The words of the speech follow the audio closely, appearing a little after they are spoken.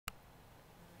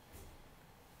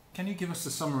Can you give us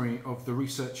a summary of the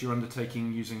research you're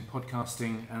undertaking using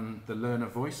podcasting and the learner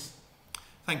voice?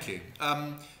 Thank you.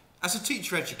 As a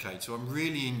teacher educator, I'm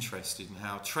really interested in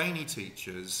how trainee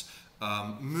teachers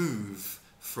move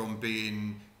from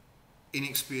being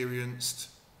inexperienced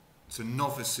to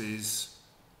novices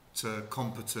to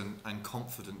competent and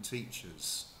confident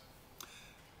teachers.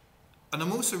 And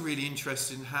I'm also really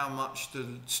interested in how much the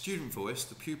student voice,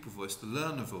 the pupil voice, the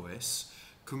learner voice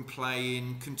can play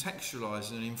in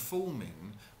contextualising and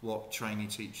informing what trainee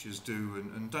teachers do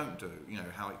and don't do. You know,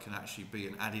 how it can actually be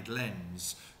an added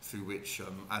lens through which,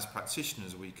 as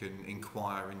practitioners, we can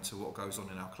inquire into what goes on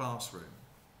in our classroom.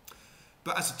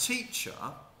 But as a teacher,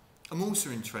 I'm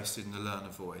also interested in the learner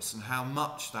voice and how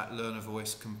much that learner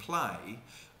voice can play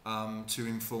to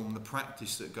inform the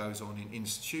practice that goes on in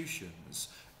institutions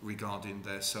regarding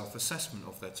their self-assessment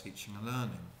of their teaching and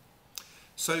learning.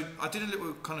 So I did a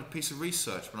little kind of piece of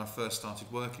research when I first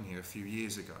started working here a few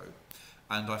years ago,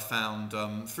 and I found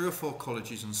 3 or 4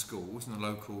 colleges and schools in the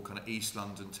local kind of East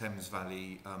London, Thames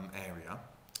Valley area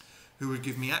who would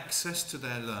give me access to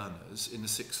their learners in the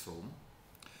sixth form,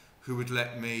 who would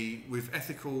let me, with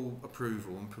ethical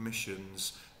approval and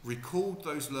permissions, record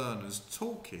those learners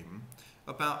talking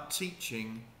about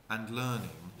teaching and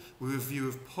learning with a view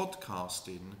of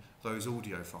podcasting those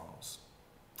audio files.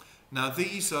 Now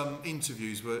these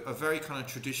interviews were a very kind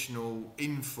of traditional,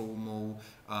 informal,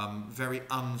 very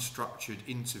unstructured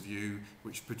interview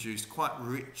which produced quite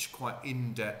rich, quite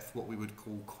in-depth, what we would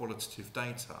call qualitative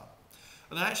data.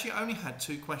 And I actually only had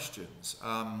 2 questions.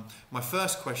 My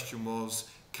first question was,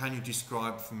 can you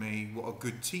describe for me what a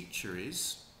good teacher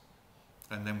is?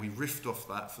 And then we riffed off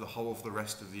that for the whole of the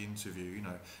rest of the interview, you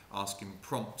know, asking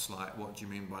prompts like, what do you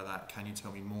mean by that? Can you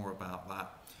tell me more about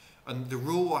that? And the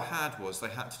rule I had was they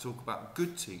had to talk about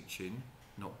good teaching,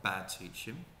 not bad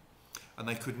teaching. And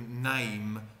they couldn't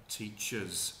name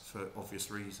teachers for obvious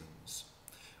reasons.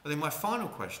 And then my final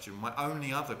question, my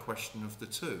only other question of the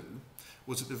 2,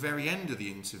 was at the very end of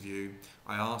the interview,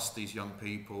 I asked these young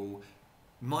people,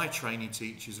 my trainee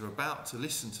teachers are about to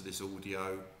listen to this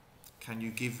audio, can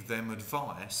you give them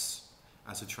advice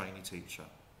as a trainee teacher?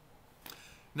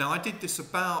 Now I did this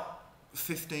about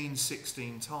 15,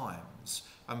 16 times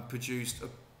and produced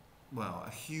a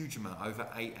huge amount, over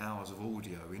 8 hours of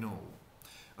audio in all.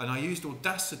 And I used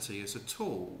Audacity as a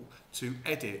tool to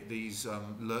edit these,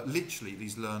 literally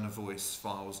these learner voice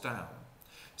files down.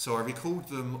 So I recorded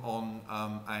them on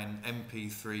an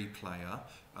MP3 player,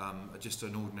 just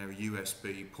an ordinary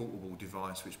USB portable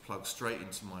device which plugs straight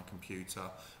into my computer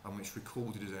and which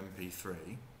recorded as MP3.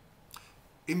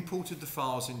 Imported the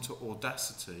files into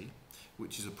Audacity,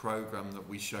 which is a program that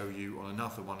we show you on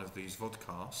another one of these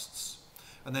vodcasts,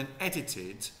 and then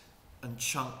edited and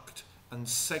chunked and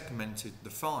segmented the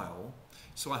file.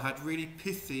 So I had really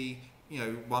pithy,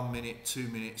 1 minute, 2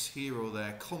 minutes here or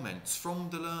there comments from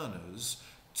the learners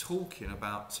talking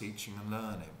about teaching and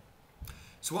learning.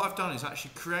 So what I've done is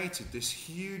actually created this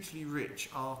hugely rich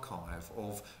archive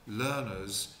of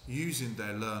learners using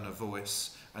their learner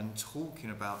voice and talking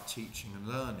about teaching and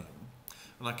learning.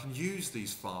 And I can use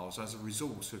these files as a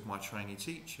resource with my trainee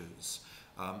teachers.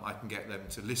 I can get them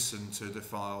to listen to the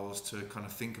files, to kind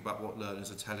of think about what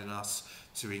learners are telling us,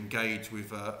 to engage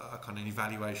with a kind of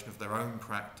evaluation of their own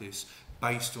practice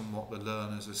based on what the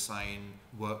learners are saying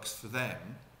works for them.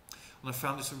 And I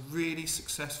found this a really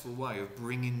successful way of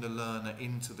bringing the learner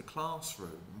into the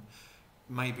classroom,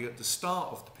 maybe at the start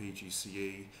of the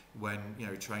PGCE, when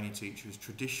trainee teachers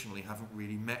traditionally haven't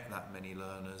really met that many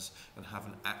learners and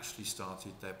haven't actually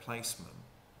started their placement.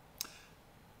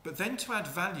 But then to add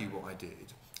value, what I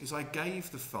did is I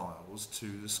gave the files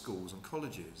to the schools and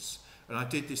colleges. And I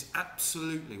did this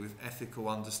absolutely with ethical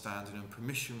understanding and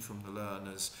permission from the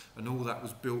learners, and all that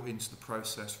was built into the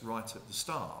process right at the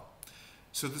start.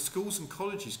 So the schools and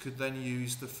colleges could then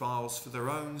use the files for their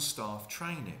own staff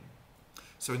training.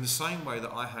 So in the same way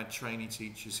that I had trainee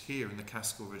teachers here in the Cass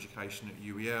School of Education at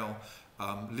UEL,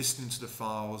 listening to the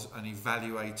files and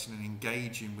evaluating and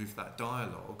engaging with that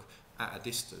dialogue at a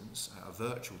distance, at a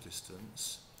virtual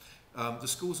distance, the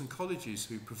schools and colleges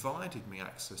who provided me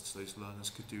access to those learners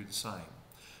could do the same.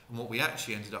 And what we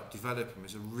actually ended up developing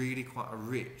was quite a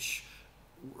rich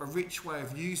way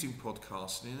of using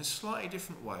podcasting in a slightly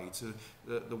different way to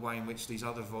the way in which these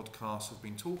other vodcasts have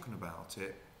been talking about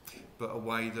it, but a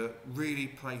way that really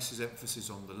places emphasis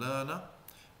on the learner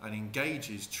and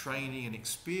engages trainee and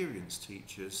experienced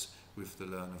teachers with the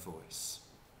learner voice.